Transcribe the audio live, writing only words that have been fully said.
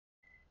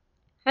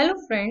Hello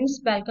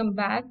friends, welcome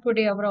back.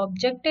 Today our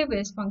objective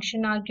is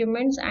function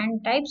arguments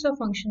and types of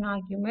function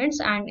arguments,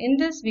 and in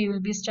this we will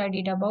be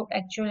studied about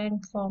actual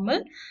and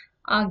formal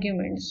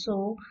arguments.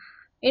 So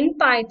in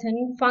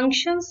Python,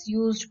 functions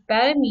used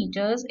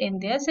parameters in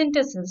their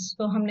syntaxes.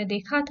 तो हमने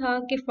देखा था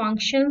कि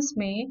functions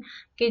में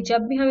कि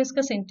जब भी हम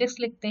इसका syntax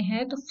लिखते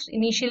हैं तो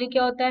initially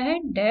क्या होता है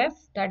def,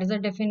 that is a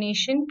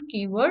definition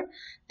keyword,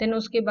 then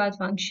उसके बाद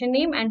function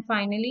name and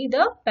finally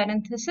the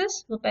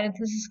parenthesis. तो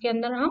parenthesis के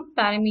अंदर हम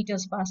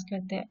parameters पास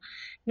करते हैं.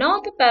 Now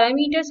the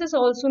parameters is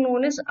also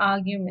known as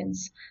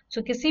arguments.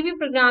 So किसी भी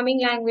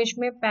programming language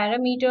में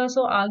parameters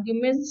और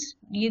arguments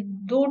ये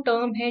दो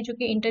term है जो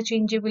कि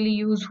interchangeably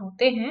use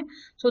होते हैं.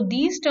 So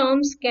these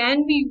terms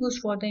can be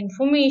used for the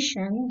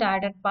information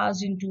that are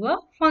passed into a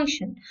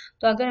function.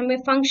 तो अगर हमें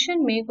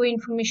function में कोई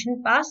information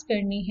pass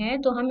करनी है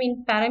तो हम इन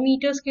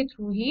parameters के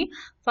through ही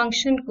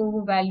function को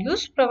वो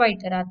values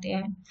provide कराते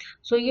हैं.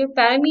 So ये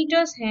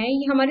parameters हैं,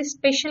 ये हमारे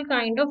special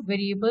kind of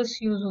variables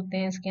use होते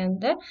हैं इसके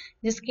अंदर,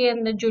 जिसके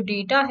अंदर जो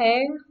data है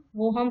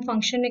वो हम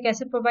function में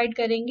कैसे provide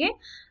करेंगे.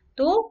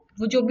 तो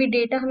वो जो भी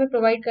डेटा हमें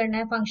प्रोवाइड करना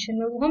है फंक्शन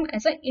में वो हम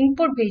एज अ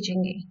इनपुट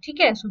भेजेंगे.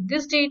 ठीक है. So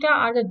this data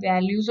are the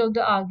values of the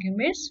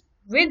arguments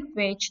with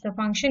which the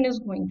function is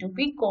going to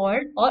be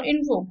called or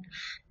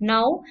invoked.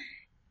 Now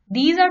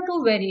these are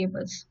two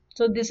variables.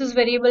 So this is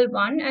variable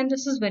 1 and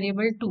this is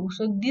variable 2.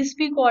 So this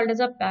we called as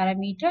a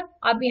parameter.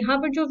 अब यहाँ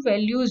पर जो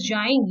values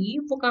जाएंगी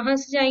वो कहाँ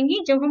से जाएंगी,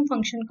 जब हम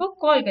function को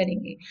call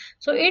करेंगे.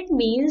 So it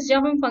means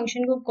जब हम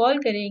function को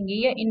call करेंगे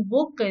या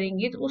invoke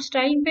करेंगे तो उस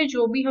time पे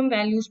जो भी हम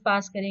values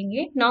pass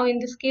करेंगे. Now in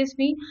this case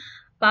we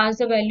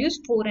pass the values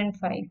 4 and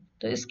 5.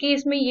 तो इस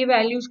केस में ये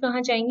values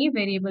कहाँ जाएंगी,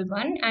 variable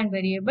 1 and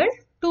variable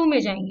 2 में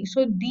जाएंगी.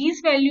 So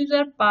these values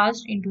are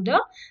passed into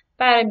the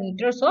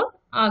parameters or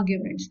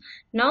arguments.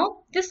 Now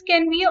this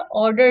can be a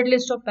ordered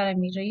list of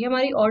parameter. ये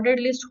हमारी ordered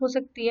list हो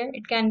सकती है.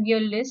 It can be a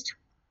list.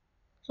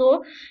 So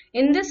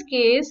in this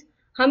case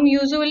हम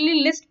usually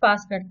list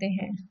pass करते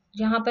हैं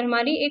जहाँ पर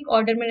हमारी एक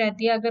order में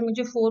रहती है. अगर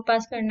मुझे 4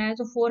 pass करना है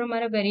तो 4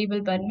 हमारा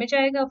variable 1 में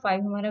जाएगा,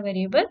 5 हमारा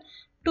variable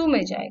 2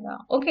 में जाएगा.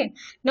 Okay.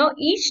 Now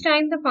each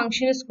time the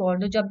function is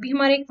called, तो जब भी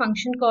हमारा एक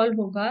फंक्शन कॉल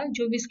होगा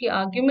जो भी इसके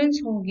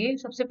आर्ग्यूमेंट्स होंगे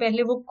सबसे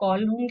पहले वो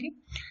कॉल होंगे,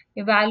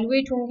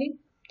 इवैल्यूएट होंगे.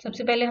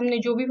 सबसे पहले हमने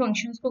जो भी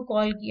फंक्शंस को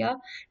कॉल किया,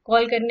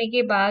 कॉल करने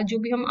के बाद जो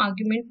भी हम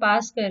आर्ग्यूमेंट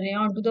पास कर रहे हैं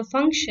ऑन टू द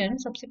फंक्शन,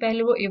 सबसे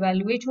पहले वो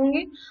इवैल्यूएट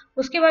होंगे.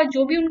 उसके बाद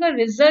जो भी उनका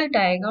रिजल्ट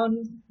आएगा उन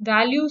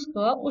वैल्यूज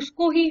का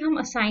उसको ही हम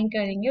असाइन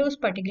करेंगे उस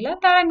पर्टिकुलर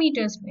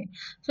पैरामीटर्स में.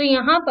 सो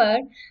यहाँ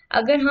पर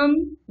अगर हम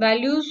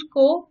वैल्यूज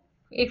को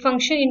एक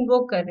फंक्शन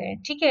इन्वोक कर रहे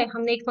हैं, ठीक है,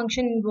 हमने एक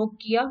फंक्शन इन्वोक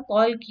किया,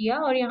 कॉल किया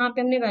और यहाँ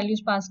पे हमने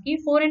वैल्यूज पास की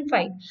 4 and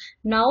 5.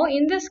 Now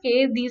in this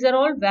case these are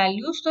all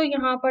values. तो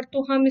यहाँ पर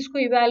तो हम इसको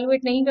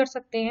इवेलुएट नहीं कर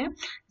सकते हैं,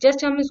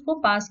 जस्ट हम इसको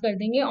पास कर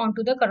देंगे on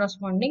to the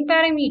corresponding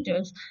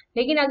parameters.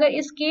 लेकिन अगर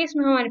इस केस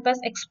में हमारे पास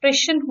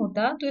एक्सप्रेशन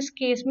होता तो इस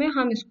केस में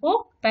हम इसको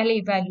पहले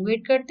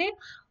इवेलुएट करते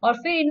और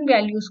फिर इन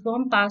वैल्यूज को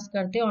हम पास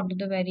करते on to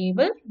the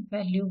variable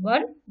value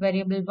 1,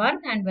 variable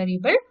 1 and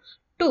variable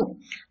 2.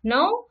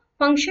 Now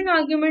function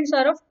arguments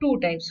are of two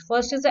types.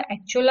 First is the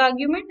actual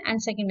argument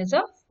and second is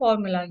a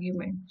formal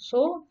argument.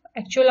 So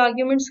actual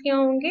arguments क्या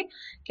होंगे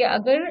कि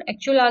अगर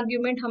actual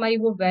argument हमारी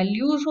वो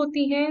values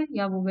होती हैं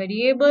या वो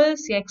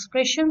variables या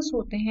expressions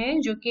होते हैं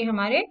जो कि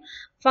हमारे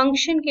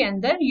function के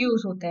अंदर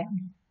use होते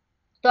हैं.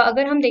 तो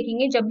अगर हम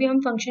देखेंगे जब भी हम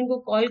फंक्शन को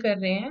कॉल कर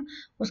रहे हैं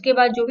उसके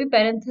बाद जो भी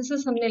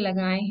पैरेंथेसिस हमने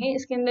लगाए हैं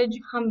इसके अंदर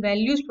हम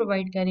वैल्यूज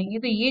प्रोवाइड करेंगे,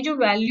 तो ये जो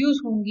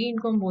वैल्यूज होंगी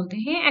इनको हम बोलते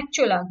हैं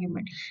actual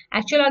argument.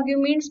 Actual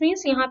arguments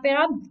means यहाँ पे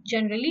आप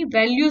जनरली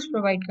वैल्यूज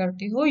प्रोवाइड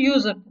करते हो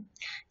यूजर को.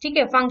 ठीक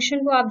है,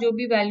 फंक्शन को आप जो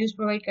भी वैल्यूज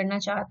प्रोवाइड करना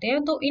चाहते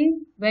हैं तो इन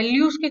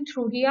वैल्यूज के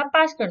थ्रू ही आप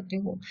पास करते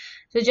हो.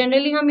 तो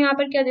जनरली हम यहाँ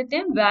पर क्या देते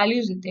हैं,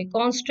 वैल्यूज देते हैं,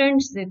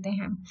 कॉन्स्टेंट्स देते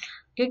हैं,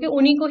 क्योंकि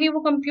उन्हीं को ही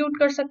वो कंप्यूट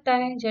कर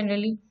सकता है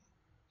जनरली.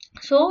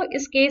 सो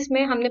इस केस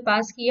में हमने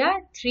पास किया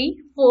 3,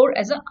 4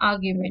 एज अ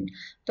आर्ग्यूमेंट.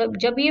 तो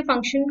जब ये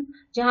फंक्शन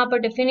जहां पर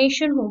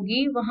डेफिनेशन होगी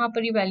वहां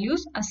पर ये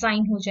वैल्यूज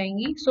असाइन हो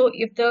जाएंगी. So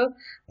if the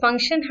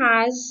function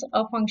has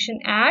a function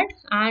add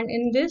and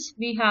in this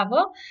we have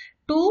a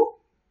 2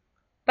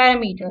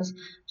 parameters.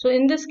 So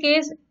in this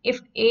case if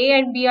a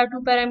and b are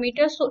 2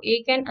 parameters, so a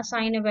can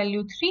assign a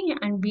value 3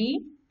 and b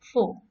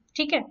 4.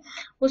 ठीक है.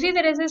 उसी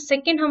तरह से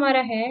second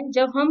हमारा है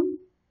जब हम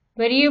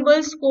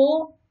variables को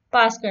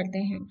पास करते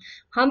हैं.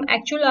 हम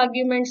एक्चुअल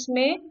आर्ग्यूमेंट्स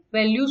में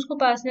वैल्यूज को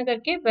पास न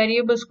करके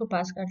वेरिएबल्स को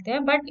पास करते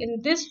हैं, बट इन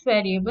दिस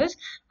वेरिएबल्स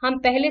हम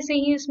पहले से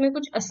ही इसमें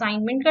कुछ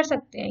असाइनमेंट कर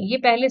सकते हैं. ये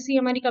पहले से ही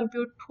हमारी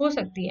कंप्यूट हो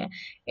सकती है.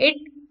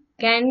 It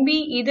can be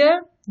either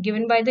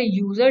given by the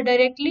user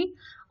directly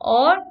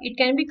और it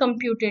can be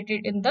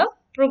कंप्यूटेटेड in the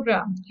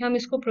programme. हम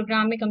इसको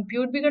प्रोग्राम में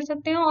कंप्यूट भी कर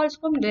सकते हैं और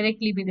इसको हम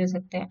डायरेक्टली भी दे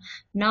सकते हैं.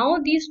 Now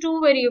these 2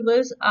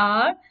 variables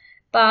are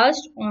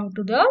passed on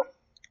to the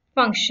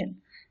function.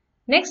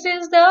 Next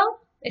is the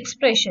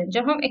expression.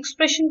 जब हम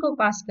एक्सप्रेशन को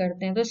पास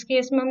करते हैं तो इस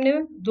केस में हमने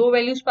 2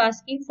 वैल्यूज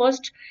पास की.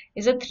 First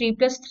is a 3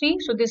 + 3.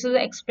 So this is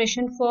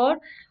expression for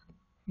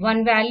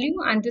one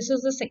value and this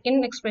is the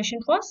second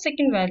expression for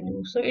second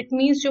value. So it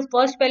means जो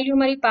first value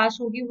हमारी पास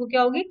होगी वो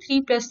क्या होगी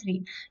 3 plus 3.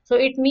 So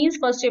it means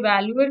first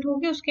evaluate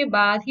होगी उसके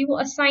बाद ही वो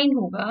assign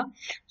होगा.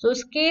 So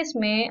इस केस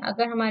में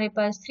अगर हमारे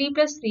पास 3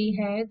 plus 3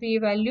 है तो ये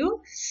value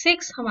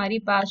 6 हमारी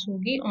पास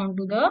होगी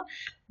onto the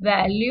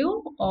value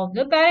of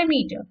the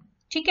parameter.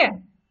 ठीक है,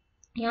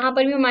 यहाँ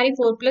पर भी हमारी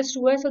 4 plus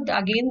 2 है. So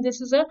again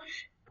this is a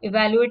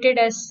evaluated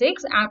as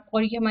 6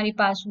 और ये हमारी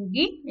पास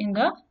होगी in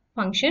the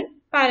function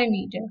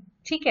parameter.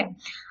 ठीक है,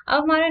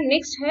 अब हमारा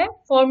नेक्स्ट है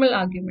formal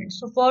arguments.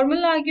 So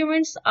formal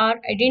arguments are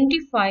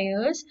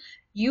identifiers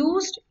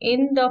used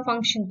in the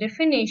function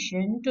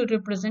definition to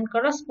represent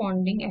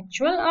corresponding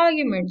actual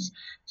arguments.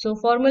 So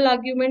formal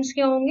arguments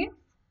क्या होंगे?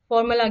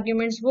 Formal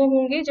arguments वो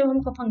होंगे जब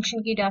हम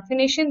फंक्शन की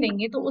डेफिनेशन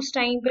देंगे तो उस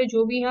टाइम पे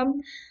जो भी हम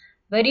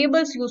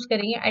वेरिएबल्स यूज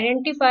करेंगे,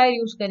 आइडेंटिफायर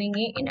यूज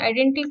करेंगे, इन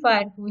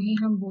आइडेंटिफायर को ही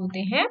हम बोलते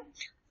हैं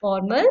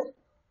फॉर्मल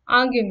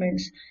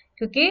आर्ग्यूमेंट्स.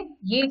 क्योंकि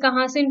ये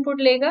कहाँ से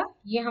इनपुट लेगा?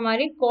 ये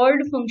हमारे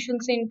कॉल्ड फंक्शन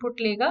से इनपुट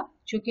लेगा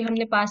जो कि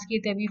हमने पास किए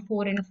थे अभी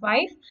 4 and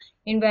 5.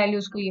 इन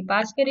वैल्यूज को ये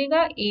पास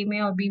करेगा, ए में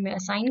और बी में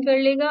असाइन कर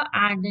लेगा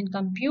and then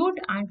compute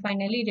and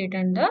finally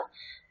return the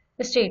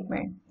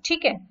statement.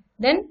 ठीक है,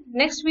 then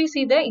next we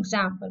see the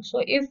example.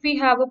 So if we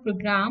have a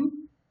programme,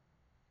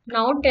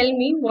 now tell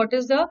me what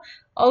is the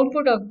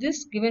output of this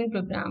given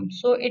program.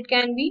 So it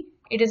can be,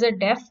 it is a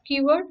def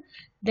keyword,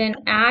 then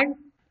add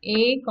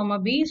a comma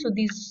b. So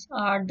these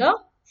are the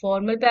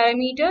formal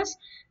parameters.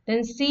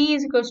 Then c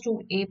is equals to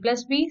a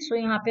plus b.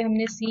 So यहाँ पे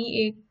हमने c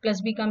a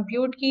plus b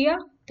compute किया,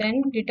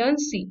 then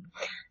return c.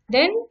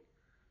 Then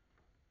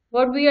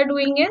what we are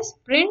doing is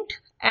print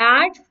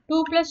add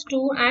 2 plus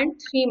 2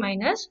 and 3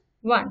 minus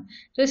 1.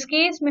 तो इस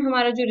case में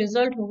हमारा जो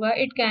result होगा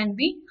इट कैन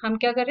बी, हम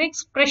क्या कर रहे हैं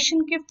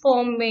एक्सप्रेशन के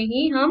फॉर्म में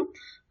ही हम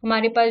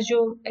हमारे पास जो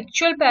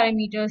एक्चुअल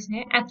पैरामीटर्स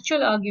हैं,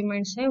 एक्चुअल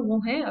आर्ग्यूमेंट्स हैं वो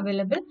हैं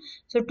available.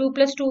 So 2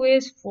 plus 2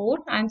 is 4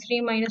 and 3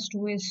 minus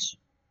 2 is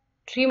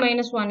 3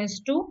 minus 1 is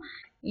 2.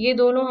 ये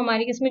दोनों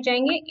हमारी किस में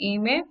जाएंगे? A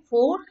में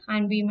 4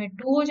 एंड B में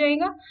 2 हो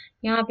जाएगा.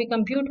 यहाँ पे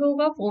कंप्यूट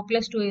होगा 4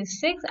 plus 2 is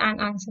 6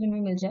 एंड आंसर में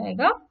मिल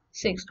जाएगा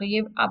 6. तो ये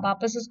अब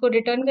वापस इसको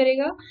रिटर्न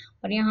करेगा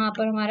और यहाँ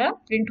पर हमारा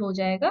प्रिंट हो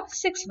जाएगा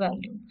 6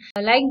 वैल्यू.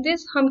 लाइक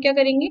दिस हम क्या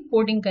करेंगे?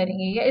 कोडिंग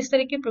करेंगे या इस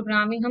तरह की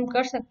प्रोग्रामिंग हम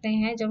कर सकते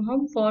हैं जब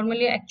हम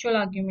फॉर्मल या एक्चुअल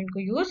आर्ग्यूमेंट को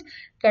यूज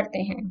करते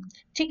हैं.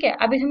 ठीक है,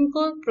 अभी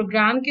हमको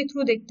प्रोग्राम के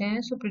थ्रू देखते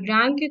हैं. सो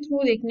प्रोग्राम के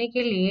थ्रू देखने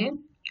के लिए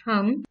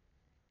हम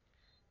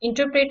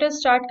इंटरप्रेटर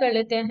स्टार्ट कर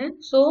लेते हैं.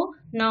 So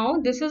now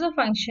this is a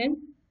function,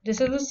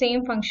 this is the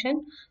same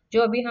function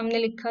जो अभी हमने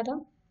लिखा था.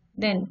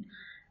 देन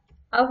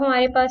अब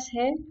हमारे पास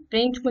है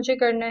प्रिंट मुझे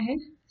करना है.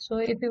 So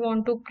if you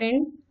want to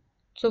print,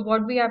 so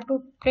what we have to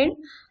print,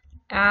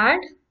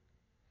 add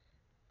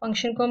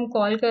function को हम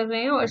कॉल कर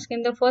रहे हैं और इसके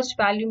अंदर फर्स्ट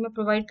वैल्यू में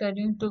प्रोवाइड कर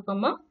रही हूँ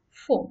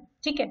 2,4.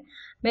 ठीक है,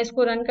 मैं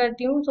इसको रन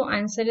करती हूँ. So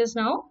answer is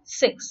now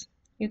 6.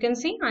 You can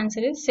C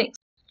answer is 6.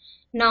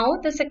 Now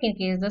the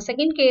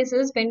second case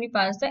is when we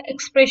pass the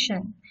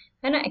expression,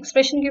 है ना.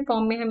 एक्सप्रेशन के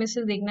फॉर्म में हम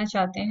इसे देखना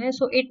चाहते हैं.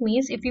 So it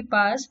means if we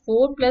pass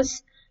 4 plus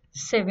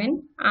 7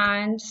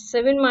 and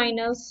 7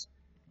 minus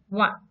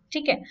 1.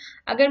 ठीक है,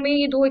 अगर मैं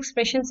ये दो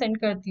एक्सप्रेशन सेंड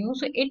करती हूँ,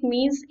 so it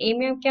means A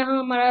में क्या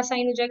हमारा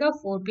असाइन हो जाएगा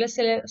 4 plus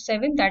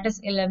 7 that is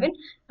 11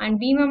 and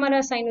B में हमारा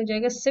असाइन हो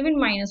जाएगा 7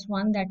 minus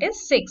 1 that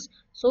is 6.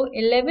 So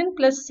 11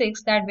 plus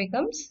 6 that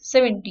becomes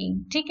 17.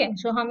 ठीक है,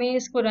 so हमें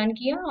इसको रन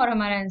किया और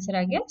हमारा आंसर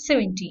आ गया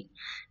 17.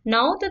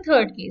 Now the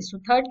third case.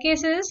 So third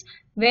case is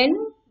when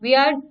we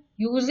are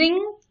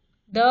using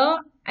the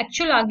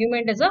actual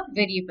argument as a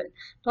variable.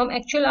 तो हम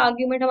actual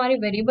argument हमारे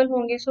variable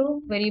होंगे. So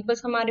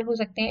variables हमारे हो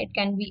सकते हैं, it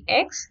can be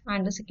x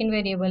and the second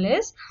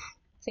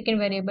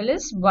variable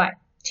is y.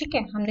 ठीक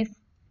है, हमने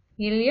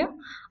ये लिया.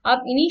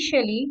 अब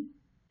initially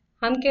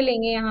हम क्या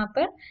लेंगे? यहाँ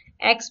पर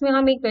x में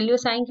हम एक वैल्यू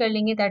असाइन कर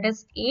लेंगे that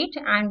is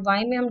 8 and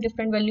y में हम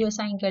डिफरेंट वैल्यू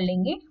असाइन कर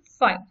लेंगे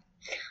 5.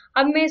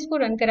 अब मैं इसको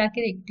रन करा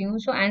के देखती हूँ.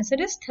 So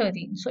answer is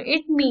 13. So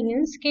it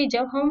means कि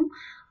जब हम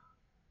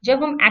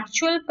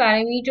एक्चुअल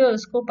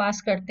पैरामीटर्स को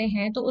पास करते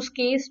हैं तो उस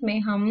केस में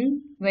हम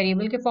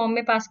वेरिएबल के फॉर्म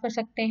में पास कर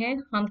सकते हैं,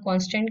 हम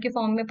कांस्टेंट के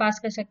फॉर्म में पास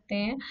कर सकते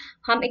हैं,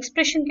 हम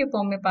एक्सप्रेशन के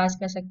फॉर्म में पास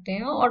कर सकते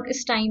हैं. और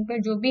इस टाइम पर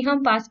जो भी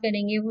हम पास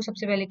करेंगे वो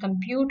सबसे पहले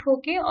कंप्यूट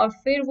होके और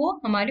फिर वो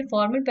हमारे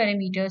फॉर्मल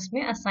पैरामीटर्स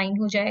में असाइन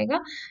हो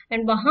जाएगा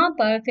एंड वहां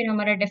पर फिर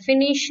हमारा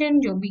डेफिनेशन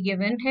जो भी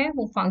गिवन है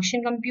वो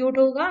फंक्शन कंप्यूट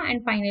होगा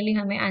एंड फाइनली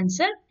हमें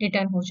आंसर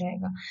रिटर्न हो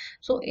जाएगा.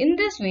 सो in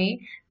this way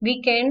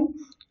we can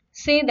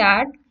say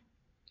that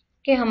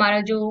कि हमारा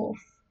जो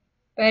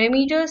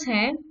पैरामीटर्स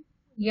हैं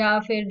या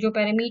फिर जो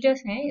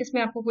पैरामीटर्स हैं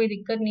इसमें आपको कोई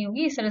दिक्कत नहीं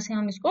होगी. इस तरह से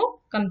हम इसको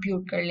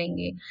कंप्यूट कर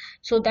लेंगे.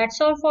 So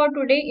that's all for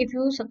today. If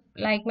you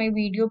like my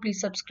video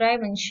please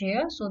subscribe and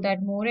share so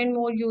that more and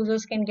more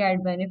users can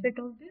get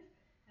benefit of this.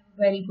 Have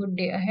a very good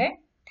day ahead.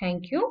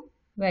 Thank you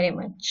very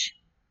much.